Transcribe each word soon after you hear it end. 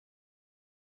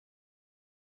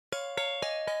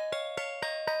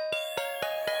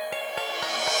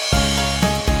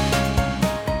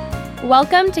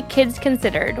Welcome to Kids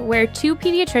Considered, where two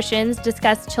pediatricians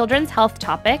discuss children's health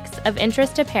topics of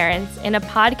interest to parents in a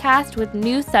podcast with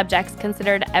new subjects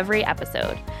considered every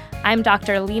episode. I'm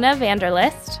Dr. Lena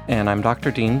Vanderlist. And I'm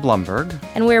Dr. Dean Blumberg.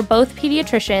 And we're both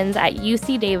pediatricians at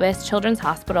UC Davis Children's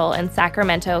Hospital in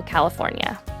Sacramento,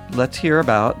 California. Let's hear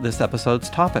about this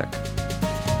episode's topic.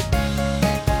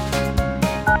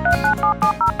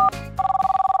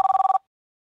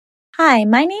 Hi,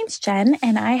 my name's Jen,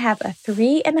 and I have a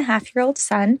 3.5-year-old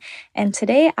son, and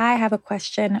today I have a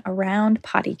question around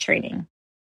potty training.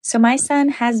 So my son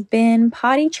has been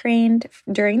potty trained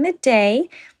during the day,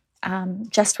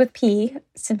 just with pee,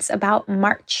 since about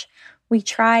March. We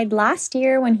tried last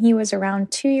year when he was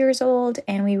around 2 years old,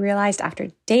 and we realized after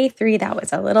day 3 that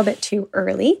was a little bit too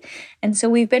early. And so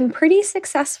we've been pretty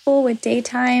successful with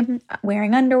daytime,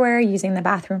 wearing underwear, using the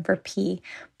bathroom for pee.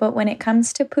 But when it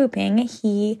comes to pooping,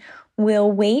 he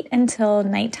will wait until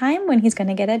nighttime when he's going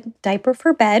to get a diaper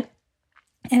for bed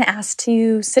and ask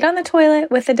to sit on the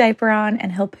toilet with the diaper on,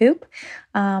 and he'll poop.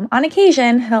 On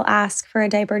occasion, he'll ask for a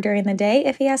diaper during the day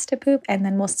if he has to poop, and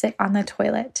then we'll sit on the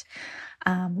toilet.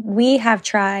 We have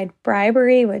tried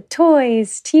bribery with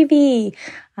toys, TV,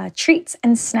 treats,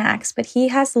 and snacks, but he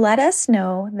has let us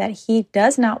know that he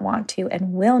does not want to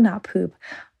and will not poop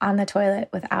on the toilet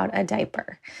without a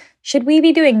diaper. Should we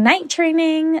be doing night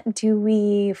training? Do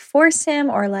we force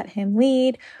him or let him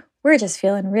lead? We're just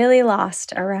feeling really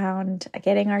lost around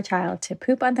getting our child to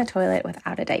poop on the toilet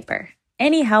without a diaper.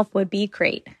 Any help would be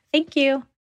great. Thank you.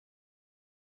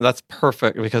 That's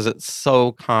perfect because it's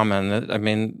so common. I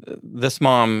mean, this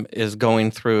mom is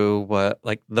going through what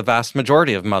the vast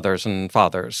majority of mothers and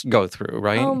fathers go through,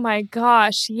 right? Oh my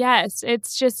gosh, yes.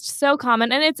 It's just so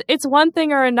common. And it's one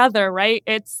thing or another, right?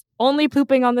 It's only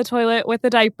pooping on the toilet with a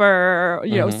diaper,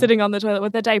 or, sitting on the toilet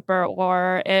with a diaper,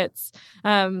 or it's,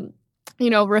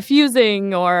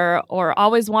 refusing or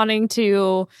always wanting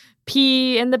to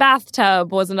pee in the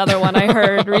bathtub was another one I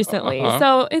heard recently.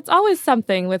 So it's always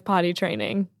something with potty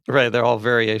training. Right. They're all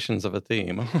variations of a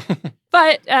theme.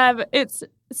 But it's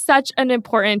such an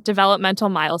important developmental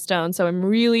milestone. So I'm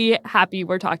really happy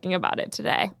we're talking about it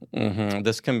today.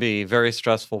 This can be very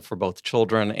stressful for both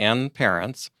children and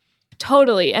parents.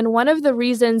 Totally. And one of the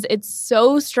reasons it's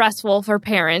so stressful for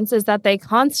parents is that they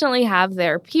constantly have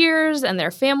their peers and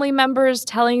their family members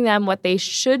telling them what they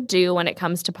should do when it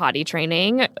comes to potty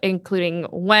training, including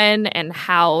when and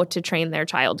how to train their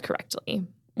child correctly.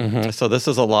 So this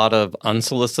is a lot of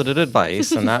unsolicited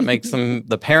advice, and that makes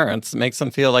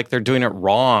them feel like they're doing it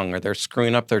wrong or they're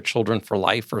screwing up their children for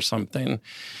life or something.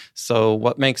 So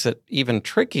what makes it even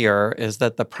trickier is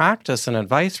that the practice and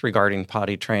advice regarding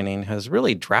potty training has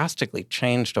really drastically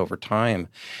changed over time.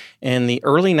 In the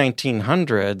early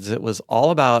 1900s, it was all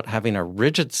about having a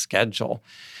rigid schedule.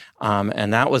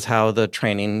 And that was how the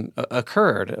training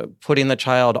occurred. Putting the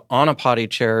child on a potty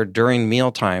chair during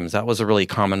meal times, that was a really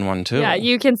common one too. Yeah,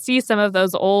 you can see some of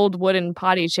those old wooden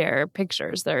potty chair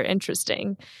pictures. They're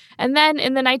interesting. And then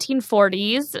in the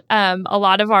 1940s, a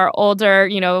lot of our older,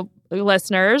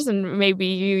 listeners, and maybe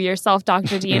you yourself,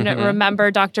 Dr. Dean, remember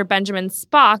Dr. Benjamin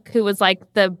Spock, who was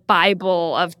like the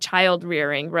Bible of child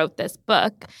rearing, wrote this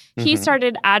book. He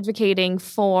started advocating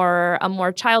for a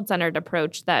more child-centered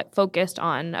approach that focused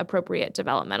on appropriate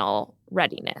developmental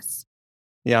readiness.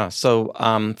 Yeah, so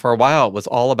for a while, it was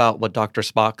all about what Dr.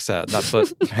 Spock said. That's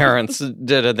what parents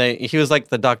did. And he was like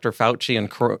the Dr. Fauci and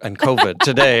COVID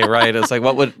today, right? It's like,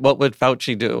 what would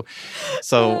Fauci do?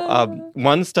 So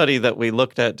one study that we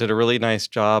looked at did a really nice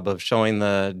job of showing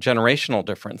the generational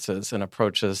differences in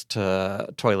approaches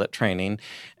to toilet training.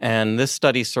 And this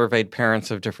study surveyed parents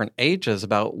of different ages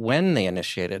about when they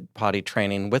initiated potty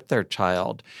training with their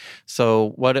child.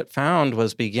 So what it found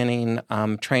was beginning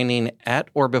training at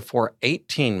or before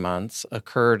 18 months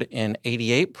occurred in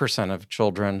 88% of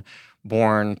children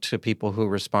born to people who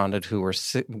responded who were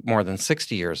more than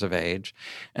 60 years of age,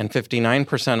 and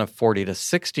 59% of 40 to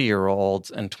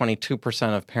 60-year-olds, and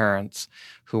 22% of parents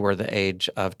who were the age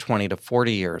of 20 to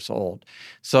 40 years old.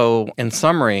 So in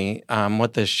summary,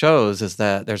 what this shows is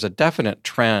that there's a definite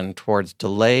trend towards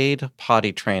delayed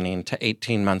potty training to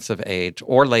 18 months of age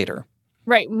or later.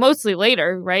 Right. Mostly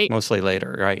later, right? Mostly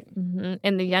later, right.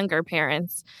 In the younger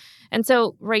parents. And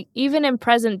so, right, even in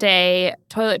present day,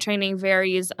 toilet training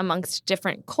varies amongst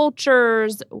different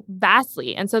cultures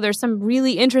vastly. And so there's some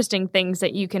really interesting things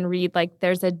that you can read. Like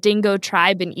there's a Dingo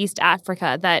tribe in East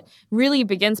Africa that really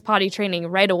begins potty training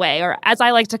right away, or as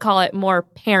I like to call it, more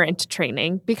parent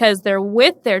training, because they're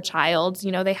with their child.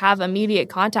 They have immediate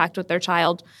contact with their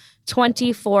child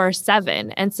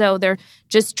 24/7. And so they're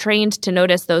just trained to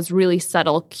notice those really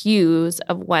subtle cues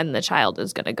of when the child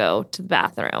is going to go to the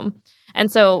bathroom. And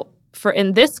so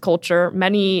in this culture,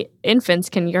 many infants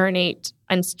can urinate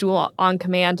and stool on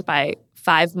command by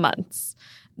 5 months.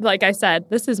 Like I said,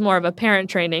 this is more of a parent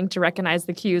training to recognize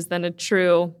the cues than a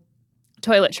true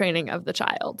toilet training of the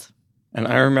child. And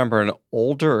I remember an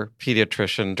older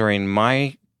pediatrician during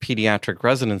my pediatric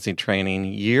residency training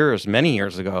many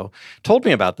years ago, told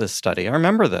me about this study. I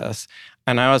remember this.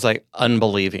 And I was like,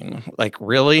 unbelieving. Like,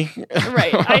 really?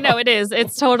 Right. I know it is.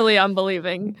 It's totally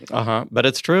unbelieving. But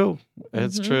it's true.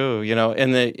 It's true. You know,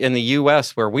 in the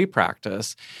U.S. where we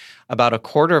practice, about a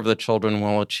quarter of the children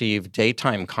will achieve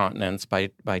daytime continence by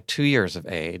 2 years of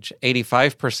age,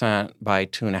 85% by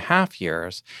 2.5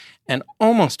 years, and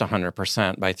almost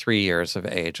 100% by 3 years of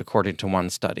age, according to one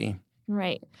study.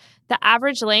 Right. The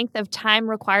average length of time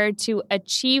required to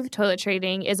achieve toilet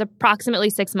training is approximately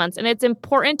 6 months. And it's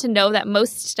important to know that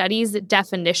most studies'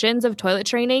 definitions of toilet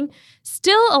training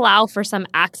still allow for some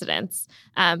accidents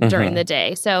during the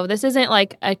day. So this isn't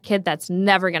like a kid that's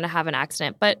never going to have an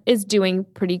accident, but is doing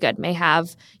pretty good, may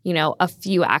have, a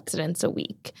few accidents a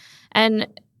week. And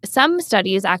some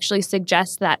studies actually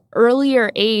suggest that earlier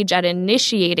age at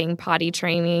initiating potty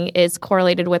training is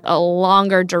correlated with a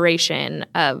longer duration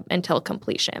until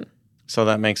completion. So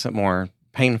that makes it more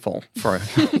painful for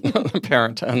the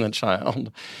parent and the child.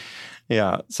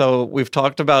 Yeah. So we've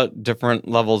talked about different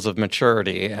levels of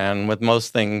maturity. And with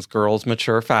most things, girls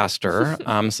mature faster.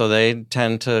 So they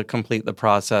tend to complete the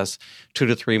process 2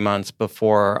 to 3 months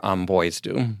before boys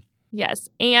do. Yes.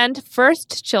 And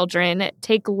first children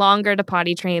take longer to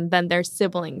potty train than their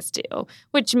siblings do,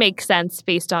 which makes sense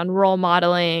based on role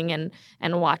modeling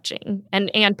and watching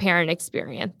and parent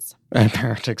experience. And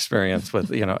parent experience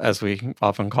with, as we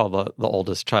often call the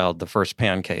oldest child, the first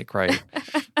pancake, right?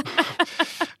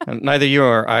 And neither you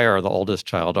or I are the oldest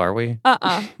child, are we?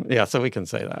 Yeah, so we can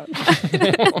say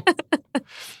that.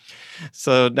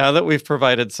 So now that we've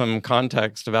provided some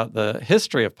context about the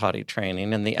history of potty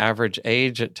training and the average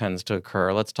age it tends to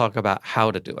occur, let's talk about how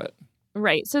to do it.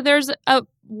 Right. So there's a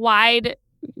wide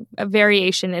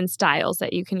variation in styles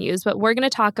that you can use, but we're going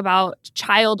to talk about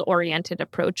child-oriented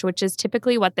approach, which is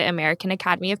typically what the American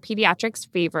Academy of Pediatrics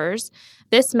favors.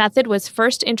 This method was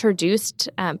first introduced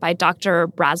by Dr.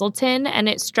 Brazelton, and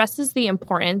it stresses the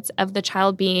importance of the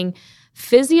child being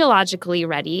physiologically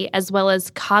ready as well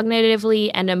as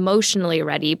cognitively and emotionally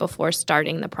ready before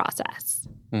starting the process.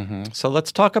 So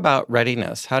let's talk about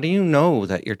readiness. How do you know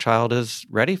that your child is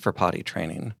ready for potty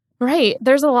training? Right.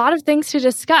 There's a lot of things to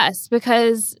discuss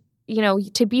because,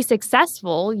 to be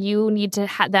successful, you need to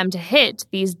them to hit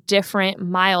these different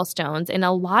milestones in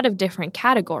a lot of different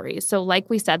categories. So like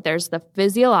we said, there's the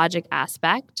physiologic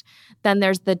aspect, then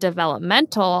there's the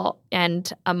developmental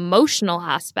and emotional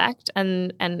aspect,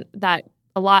 and that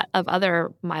a lot of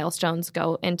other milestones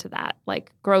go into that,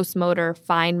 like gross motor,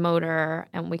 fine motor,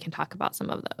 and we can talk about some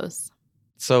of those.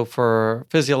 So for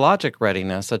physiologic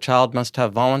readiness, a child must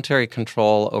have voluntary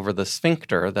control over the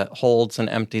sphincter that holds and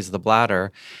empties the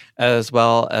bladder, as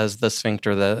well as the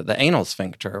sphincter, the anal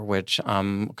sphincter, which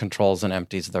controls and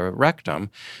empties the rectum.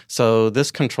 So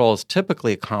this control is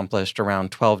typically accomplished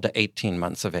around 12 to 18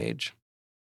 months of age.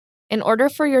 In order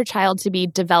for your child to be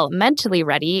developmentally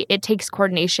ready, it takes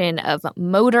coordination of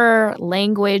motor,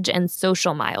 language, and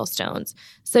social milestones.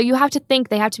 So you have to think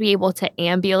they have to be able to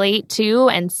ambulate to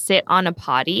and sit on a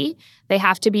potty. They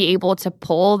have to be able to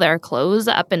pull their clothes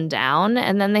up and down,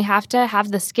 and then they have to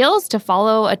have the skills to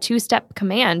follow a 2-step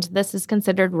command. This is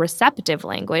considered receptive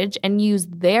language, and use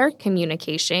their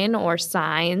communication or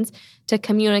signs to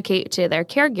communicate to their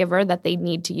caregiver that they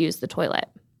need to use the toilet.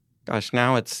 Gosh,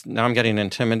 now I'm getting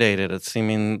intimidated. It's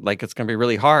seeming like it's going to be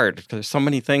really hard because there's so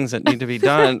many things that need to be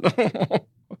done.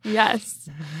 Yes.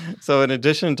 So in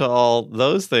addition to all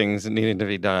those things needing to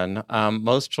be done,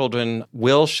 most children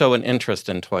will show an interest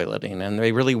in toileting, and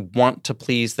they really want to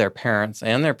please their parents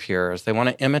and their peers. They want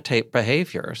to imitate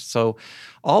behaviors. So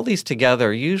all these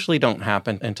together usually don't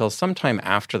happen until sometime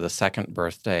after the second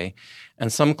birthday.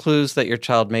 And some clues that your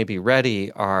child may be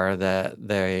ready are that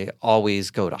they always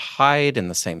go to hide in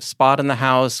the same spot in the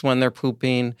house when they're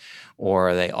pooping,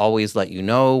 or they always let you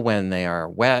know when they are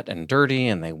wet and dirty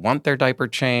and they want their diaper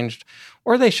changed,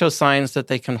 or they show signs that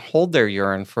they can hold their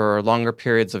urine for longer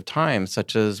periods of time,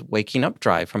 such as waking up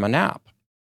dry from a nap.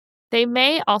 They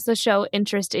may also show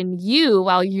interest in you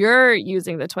while you're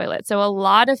using the toilet. So a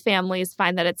lot of families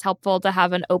find that it's helpful to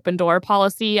have an open door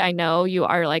policy. I know you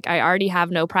are like, I already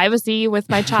have no privacy with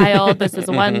my child. This is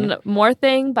one more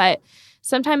thing. But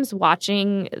sometimes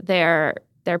watching their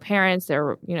their parents,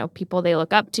 their, people they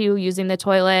look up to using the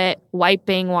toilet,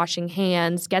 wiping, washing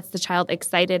hands, gets the child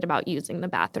excited about using the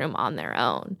bathroom on their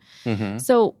own. Mm-hmm.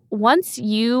 So once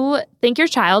you think your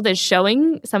child is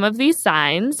showing some of these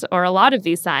signs or a lot of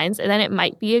these signs, then it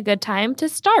might be a good time to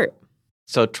start.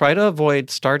 So try to avoid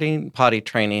starting potty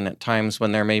training at times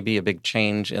when there may be a big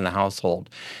change in the household.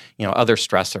 Other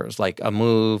stressors like a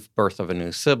move, birth of a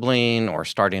new sibling, or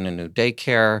starting a new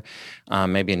daycare,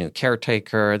 maybe a new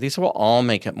caretaker. These will all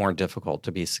make it more difficult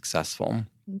to be successful.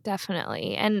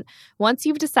 Definitely. And once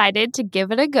you've decided to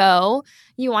give it a go,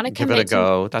 you want to commit Give it a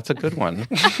go. That's a good one.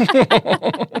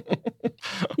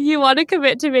 You want to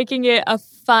commit to making it a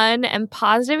fun and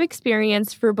positive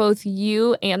experience for both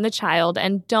you and the child,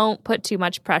 and don't put too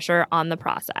much pressure on the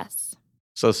process.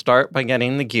 So start by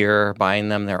getting the gear, buying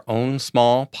them their own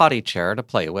small potty chair to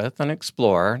play with and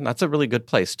explore. That's a really good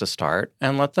place to start.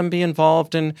 And let them be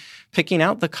involved in picking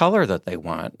out the color that they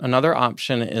want. Another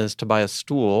option is to buy a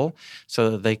stool so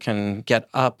that they can get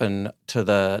up and to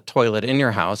the toilet in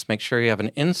your house. Make sure you have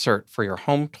an insert for your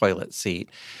home toilet seat.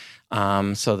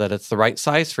 So that it's the right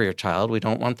size for your child. We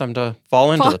don't want them to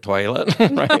fall into the toilet,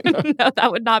 right? No,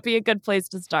 that would not be a good place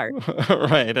to start.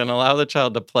 Right, and allow the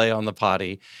child to play on the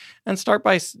potty. And start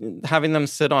by having them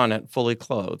sit on it fully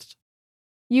clothed.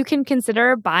 You can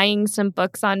consider buying some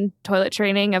books on toilet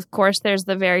training. Of course, there's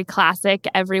the very classic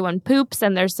Everyone Poops,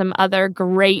 and there's some other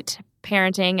great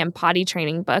parenting and potty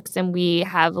training books, and we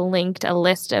have linked a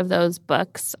list of those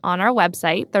books on our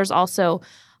website. There's also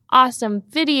awesome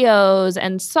videos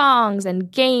and songs and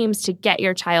games to get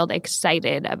your child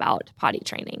excited about potty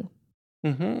training.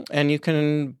 Mm-hmm. And you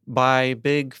can buy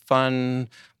big, fun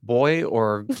boy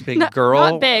or big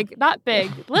girl. Not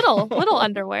big. Little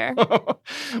underwear.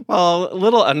 Well,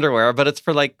 little underwear, but it's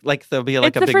for like there'll be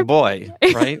like a big boy,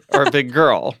 right? Or a big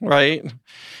girl, right?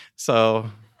 So,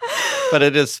 but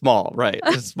it is small, right?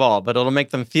 It's small, but it'll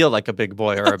make them feel like a big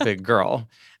boy or a big girl.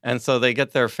 And so they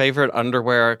get their favorite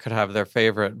underwear. It could have their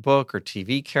favorite book or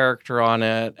TV character on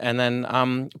it. And then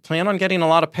plan on getting a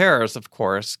lot of pairs, of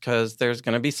course, because there's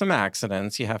going to be some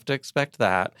accidents. You have to expect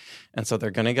that. And so they're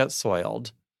going to get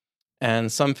soiled.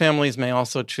 And some families may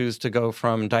also choose to go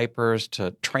from diapers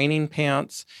to training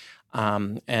pants.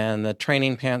 And the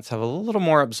training pants have a little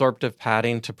more absorptive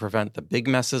padding to prevent the big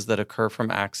messes that occur from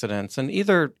accidents. And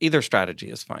either strategy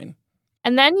is fine.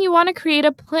 And then you want to create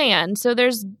a plan. So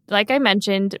there's, like I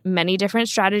mentioned, many different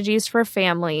strategies for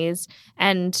families.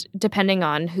 And depending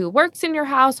on who works in your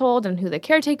household and who the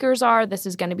caretakers are, this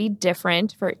is going to be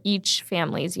different for each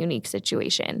family's unique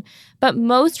situation. But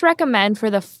most recommend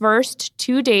for the first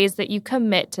 2 days that you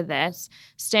commit to this,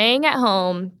 staying at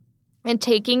home and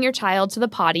taking your child to the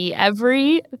potty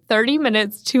every 30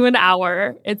 minutes to an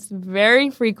hour. It's very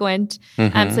frequent.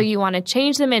 Mm-hmm. So you want to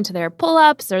change them into their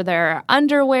pull-ups or their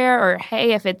underwear, or,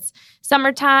 hey, if it's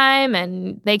summertime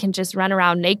and they can just run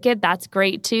around naked, that's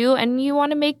great too. And you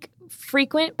want to make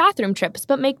frequent bathroom trips,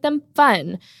 but make them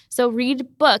fun. So read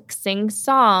books, sing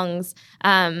songs,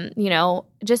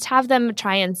 just have them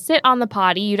try and sit on the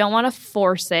potty. You don't want to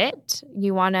force it.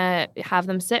 You want to have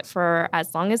them sit for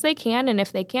as long as they can. And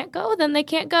if they can't go, then they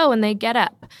can't go and they get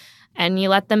up and you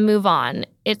let them move on.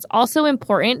 It's also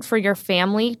important for your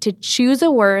family to choose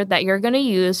a word that you're going to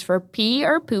use for pee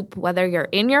or poop, whether you're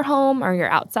in your home or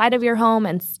you're outside of your home,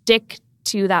 and stick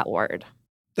to that word.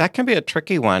 That can be a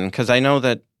tricky one because I know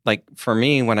that, like for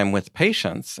me, when I'm with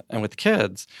patients and with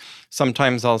kids,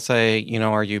 sometimes I'll say,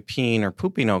 are you peeing or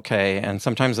pooping okay? And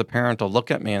sometimes the parent will look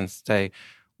at me and say,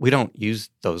 we don't use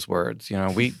those words.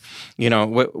 We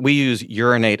use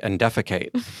urinate and defecate.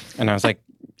 And I was like,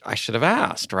 I should have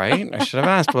asked, right? I should have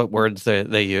asked what words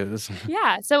they use.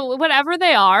 Yeah. So whatever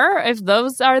they are, if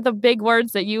those are the big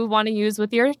words that you want to use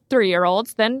with your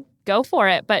 3-year-olds, then go for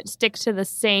it, but stick to the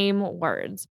same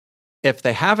words. If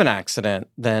they have an accident,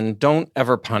 then don't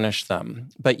ever punish them.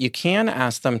 But you can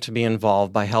ask them to be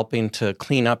involved by helping to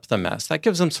clean up the mess. That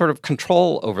gives them sort of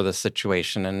control over the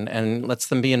situation and lets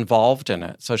them be involved in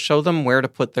it. So show them where to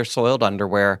put their soiled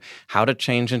underwear, how to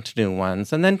change into new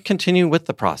ones, and then continue with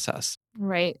the process.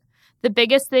 Right. The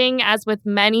biggest thing, as with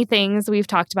many things we've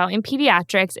talked about in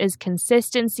pediatrics, is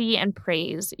consistency and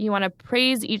praise. You want to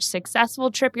praise each successful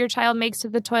trip your child makes to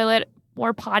the toilet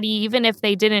or potty, even if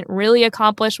they didn't really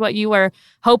accomplish what you were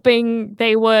hoping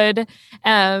they would.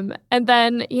 And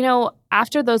then,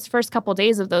 after those first couple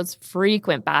days of those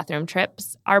frequent bathroom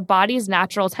trips, our body's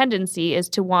natural tendency is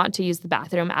to want to use the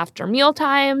bathroom after meal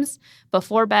times,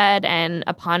 before bed, and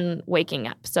upon waking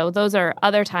up. So those are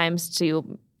other times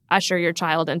to usher your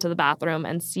child into the bathroom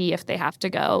and see if they have to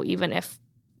go, even if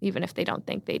they don't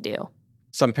think they do.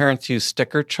 Some parents use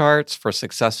sticker charts for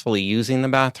successfully using the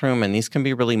bathroom, and these can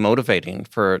be really motivating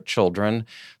for children.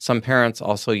 Some parents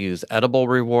also use edible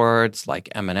rewards like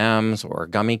M&Ms or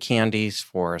gummy candies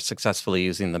for successfully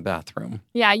using the bathroom.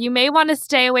 Yeah, you may want to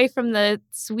stay away from the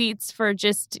sweets for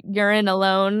just urine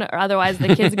alone, or otherwise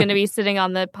the kid's going to be sitting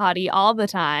on the potty all the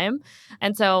time.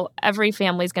 And so every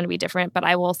family is going to be different, but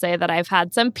I will say that I've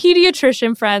had some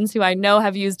pediatrician friends who I know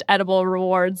have used edible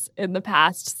rewards in the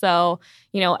past. So,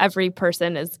 every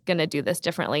person is going to do this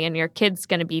differently, and your kid's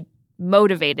going to be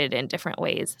motivated in different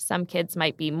ways. Some kids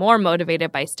might be more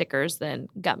motivated by stickers than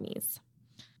gummies.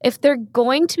 If they're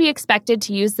going to be expected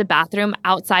to use the bathroom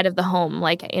outside of the home,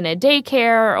 like in a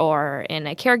daycare or in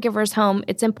a caregiver's home,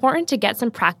 it's important to get some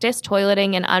practice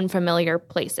toileting in unfamiliar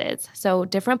places. So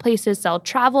different places sell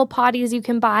travel potties you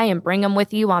can buy and bring them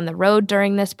with you on the road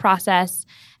during this process.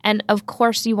 And of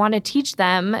course, you want to teach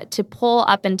them to pull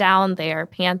up and down their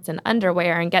pants and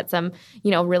underwear and get some,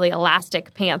 really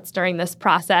elastic pants during this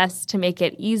process to make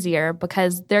it easier,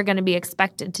 because they're going to be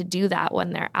expected to do that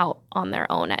when they're out on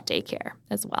their own at daycare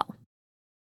as well.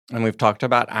 And we've talked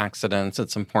about accidents.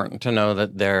 It's important to know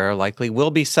that there likely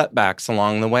will be setbacks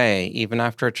along the way, even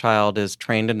after a child is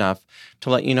trained enough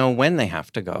to let you know when they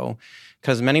have to go,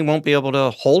 because many won't be able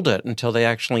to hold it until they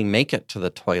actually make it to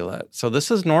the toilet. So this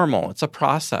is normal. It's a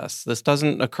process. This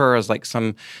doesn't occur as like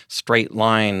some straight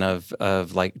line of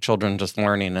like children just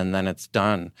learning and then it's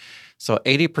done. So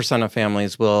 80% of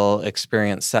families will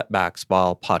experience setbacks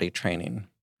while potty training.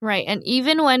 Right. And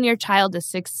even when your child is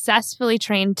successfully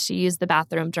trained to use the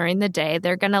bathroom during the day,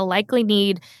 they're going to likely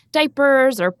need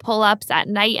diapers or pull-ups at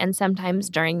night and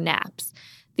sometimes during naps.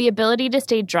 The ability to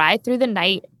stay dry through the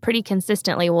night pretty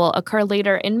consistently will occur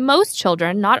later in most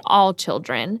children, not all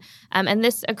children. And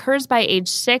this occurs by age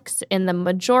 6 in the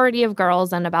majority of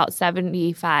girls and about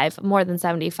more than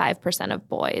 75% of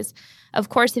boys. Of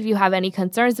course, if you have any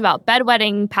concerns about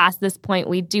bedwetting past this point,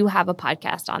 we do have a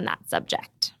podcast on that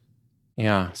subject.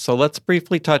 Yeah, so let's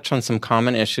briefly touch on some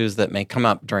common issues that may come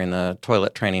up during the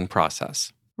toilet training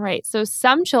process. Right. So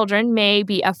some children may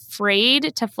be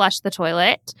afraid to flush the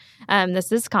toilet.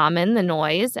 This is common, the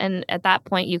noise. And at that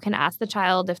point, you can ask the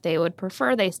child if they would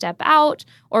prefer they step out,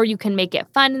 or you can make it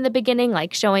fun in the beginning,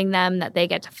 like showing them that they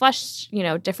get to flush,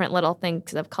 different little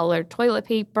things of colored toilet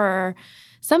paper.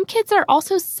 Some kids are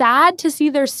also sad to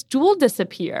see their stool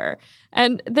disappear.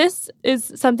 And this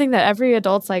is something that every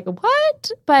adult's like,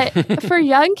 what? But for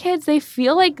young kids, they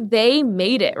feel like they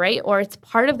made it, right? Or it's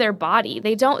part of their body.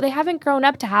 They haven't grown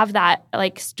up to have that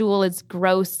like stool is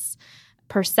gross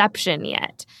perception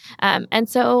yet. And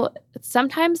so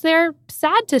sometimes they're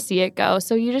sad to see it go.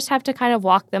 So you just have to kind of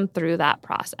walk them through that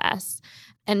process.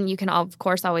 And you can, of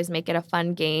course, always make it a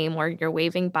fun game where you're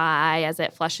waving by as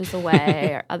it flushes away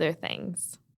or other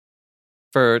things.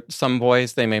 For some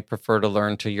boys, they may prefer to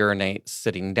learn to urinate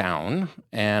sitting down,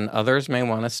 and others may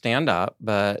want to stand up.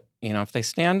 But, if they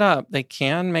stand up, they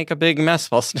can make a big mess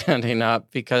while standing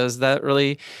up because that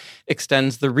really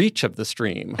extends the reach of the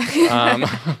stream.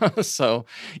 So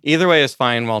either way is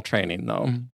fine while training,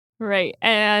 though. Right.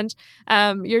 And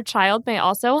your child may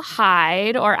also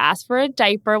hide or ask for a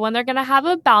diaper when they're going to have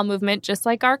a bowel movement, just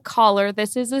like our collar.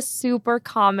 This is a super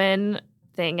common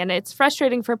thing. And it's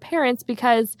frustrating for parents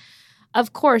because,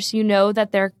 of course, that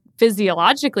they're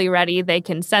physiologically ready. They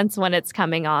can sense when it's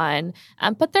coming on,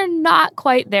 but they're not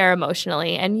quite there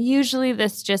emotionally. And usually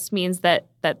this just means that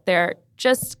they're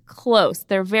just close.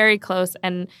 They're very close.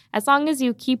 And as long as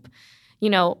you keep,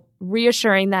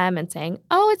 reassuring them and saying,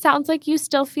 oh, it sounds like you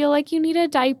still feel like you need a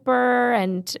diaper,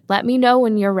 and let me know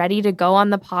when you're ready to go on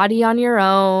the potty on your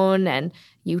own, and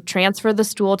you transfer the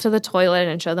stool to the toilet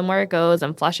and show them where it goes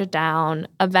and flush it down,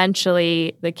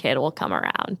 eventually the kid will come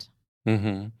around.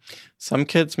 Mm-hmm. Some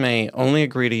kids may only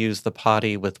agree to use the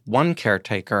potty with one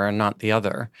caretaker and not the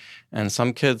other. And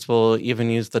some kids will even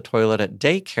use the toilet at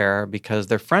daycare because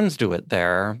their friends do it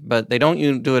there, but they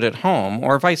don't do it at home,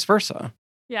 or vice versa.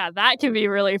 Yeah, that can be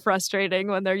really frustrating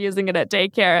when they're using it at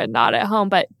daycare and not at home.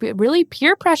 But really,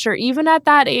 peer pressure, even at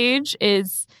that age,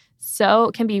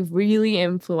 can be really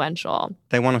influential.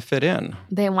 They want to fit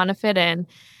in.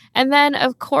 And then,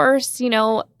 of course,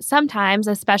 sometimes,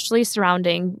 especially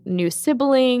surrounding new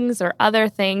siblings or other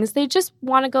things, they just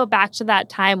want to go back to that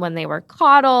time when they were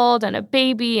coddled and a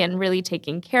baby and really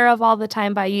taken care of all the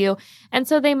time by you. And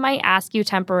so they might ask you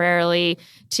temporarily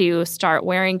to start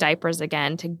wearing diapers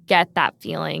again to get that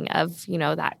feeling of,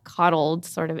 that coddled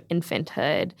sort of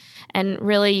infanthood. And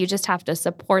really, you just have to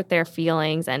support their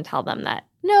feelings and tell them that,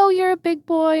 no, you're a big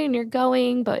boy and you're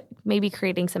going, but maybe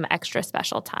creating some extra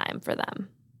special time for them.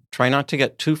 Try not to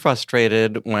get too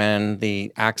frustrated when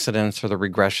the accidents or the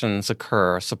regressions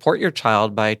occur. Support your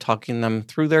child by talking them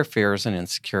through their fears and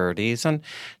insecurities and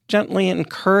gently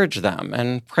encourage them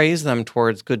and praise them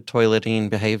towards good toileting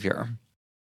behavior.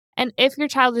 And if your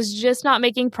child is just not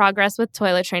making progress with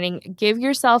toilet training, give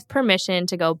yourself permission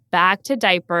to go back to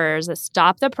diapers,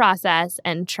 stop the process,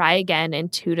 and try again in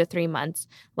 2 to 3 months.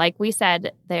 Like we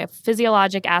said, the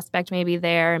physiologic aspect may be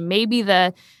there, maybe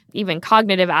the even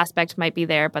cognitive aspect might be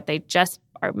there, but they just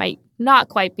might not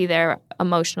quite be there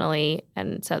emotionally.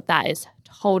 And so that is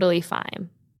totally fine.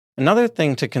 Another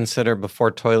thing to consider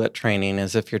before toilet training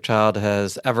is if your child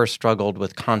has ever struggled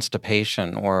with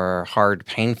constipation or hard,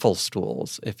 painful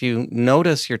stools. If you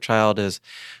notice your child is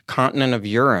continent of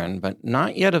urine, but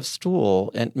not yet of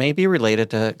stool, it may be related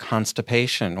to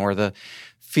constipation or the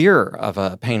fear of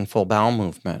a painful bowel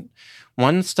movement.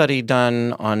 One study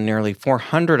done on nearly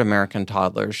 400 American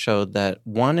toddlers showed that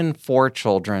 1 in 4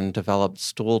 children developed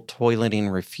stool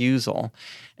toileting refusal.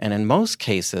 And in most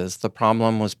cases, the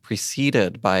problem was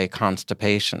preceded by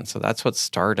constipation. So that's what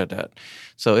started it.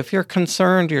 So if you're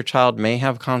concerned your child may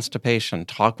have constipation,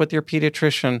 talk with your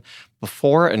pediatrician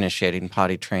before initiating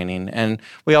potty training. And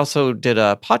we also did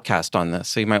a podcast on this,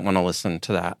 so you might want to listen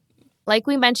to that. Like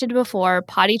we mentioned before,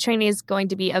 potty training is going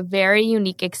to be a very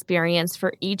unique experience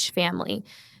for each family,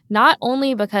 not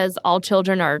only because all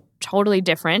children are totally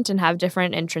different and have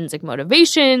different intrinsic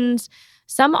motivations.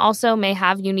 Some also may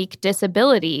have unique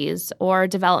disabilities or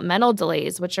developmental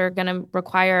delays, which are going to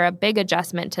require a big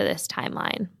adjustment to this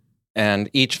timeline. And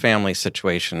each family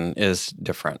situation is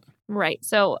different. Right.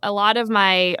 So a lot of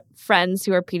my friends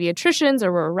who are pediatricians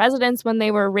or were residents when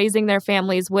they were raising their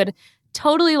families would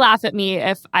totally laugh at me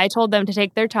if I told them to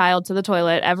take their child to the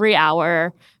toilet every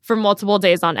hour for multiple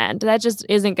days on end. That just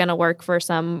isn't going to work for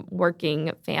some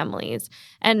working families.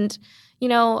 And, you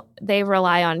know, they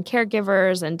rely on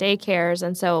caregivers and daycares.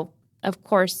 And so, of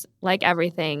course, like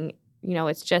everything, you know,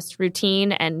 it's just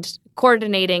routine and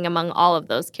coordinating among all of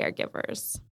those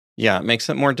caregivers. Yeah, it makes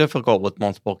it more difficult with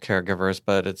multiple caregivers,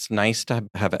 but it's nice to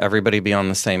have everybody be on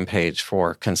the same page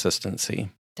for consistency.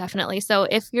 Definitely. So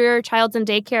if your child's in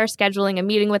daycare, scheduling a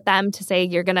meeting with them to say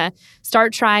you're going to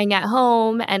start trying at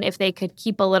home, and if they could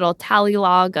keep a little tally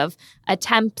log of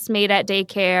attempts made at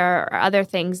daycare or other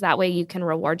things, that way you can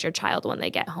reward your child when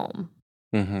they get home.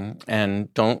 Mm-hmm.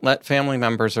 And don't let family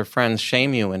members or friends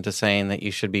shame you into saying that you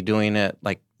should be doing it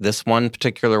like this one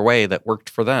particular way that worked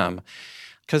for them.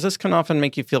 Because this can often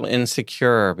make you feel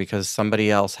insecure because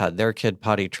somebody else had their kid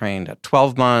potty trained at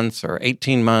 12 months or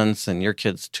 18 months and your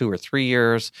kid's 2 or 3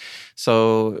 years.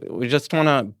 So we just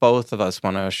both of us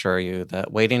want to assure you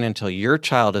that waiting until your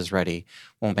child is ready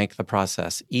will make the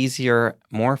process easier,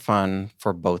 more fun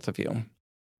for both of you.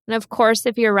 And of course,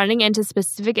 if you're running into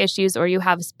specific issues or you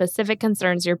have specific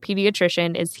concerns, your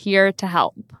pediatrician is here to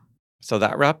help. So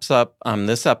that wraps up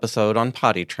this episode on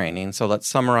potty training. So let's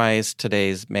summarize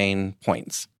today's main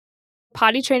points.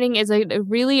 Potty training is a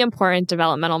really important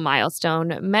developmental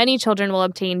milestone. Many children will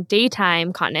obtain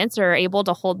daytime continence or are able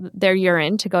to hold their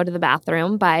urine to go to the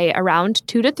bathroom by around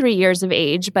 2 to 3 years of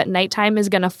age, but nighttime is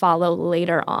going to follow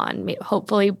later on,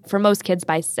 hopefully for most kids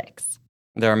by 6.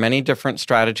 There are many different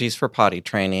strategies for potty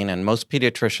training, and most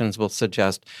pediatricians will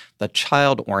suggest the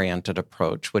child-oriented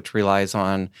approach, which relies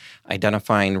on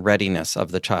identifying readiness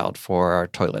of the child for our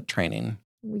toilet training.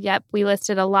 Yep, we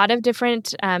listed a lot of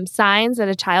different signs that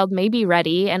a child may be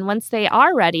ready, and once they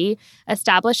are ready,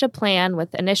 establish a plan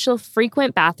with initial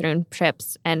frequent bathroom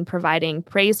trips and providing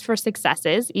praise for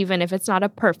successes, even if it's not a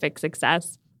perfect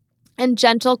success, and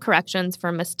gentle corrections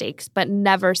for mistakes, but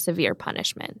never severe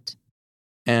punishment.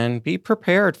 And be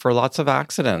prepared for lots of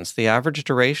accidents. The average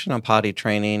duration of potty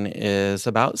training is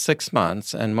about 6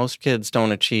 months, and most kids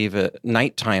don't achieve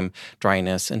nighttime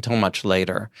dryness until much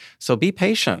later. So be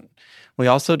patient. We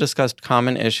also discussed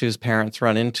common issues parents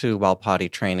run into while potty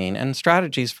training and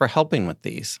strategies for helping with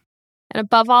these. And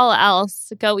above all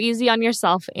else, go easy on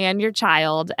yourself and your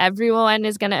child. Everyone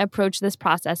is going to approach this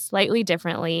process slightly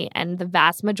differently, and the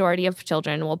vast majority of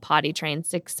children will potty train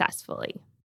successfully.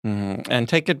 Mm-hmm. And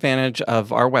take advantage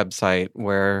of our website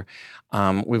where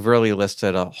we've really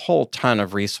listed a whole ton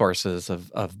of resources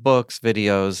of books,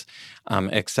 videos,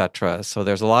 etc. So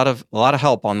there's a lot of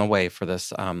help on the way for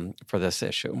this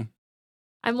issue.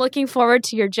 I'm looking forward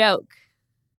to your joke.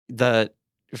 The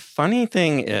funny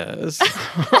thing is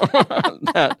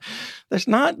that there's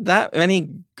not that many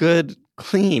good,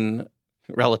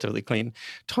 relatively clean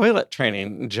toilet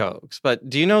training jokes.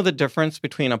 But do you know the difference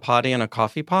between a potty and a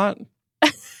coffee pot?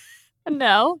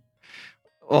 No.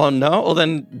 Well, no. Well,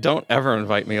 then don't ever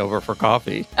invite me over for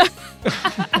coffee.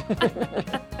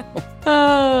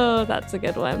 Oh, that's a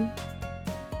good one.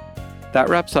 That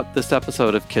wraps up this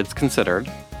episode of Kids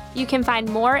Considered. You can find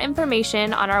more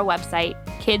information on our website,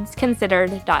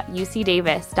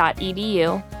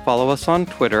 kidsconsidered.ucdavis.edu. Follow us on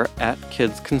Twitter at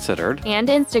Kids Considered. And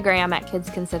Instagram at Kids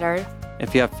Considered.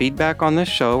 If you have feedback on this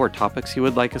show or topics you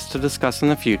would like us to discuss in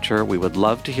the future, we would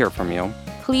love to hear from you.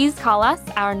 Please call us.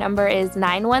 Our number is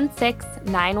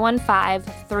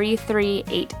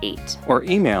 916-915-3388. Or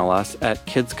email us at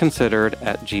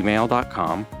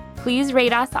kidsconsidered@gmail.com. Please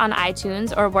rate us on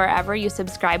iTunes or wherever you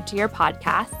subscribe to your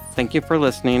podcasts. Thank you for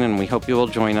listening, and we hope you will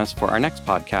join us for our next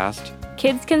podcast.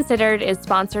 Kids Considered is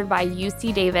sponsored by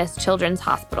UC Davis Children's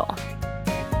Hospital.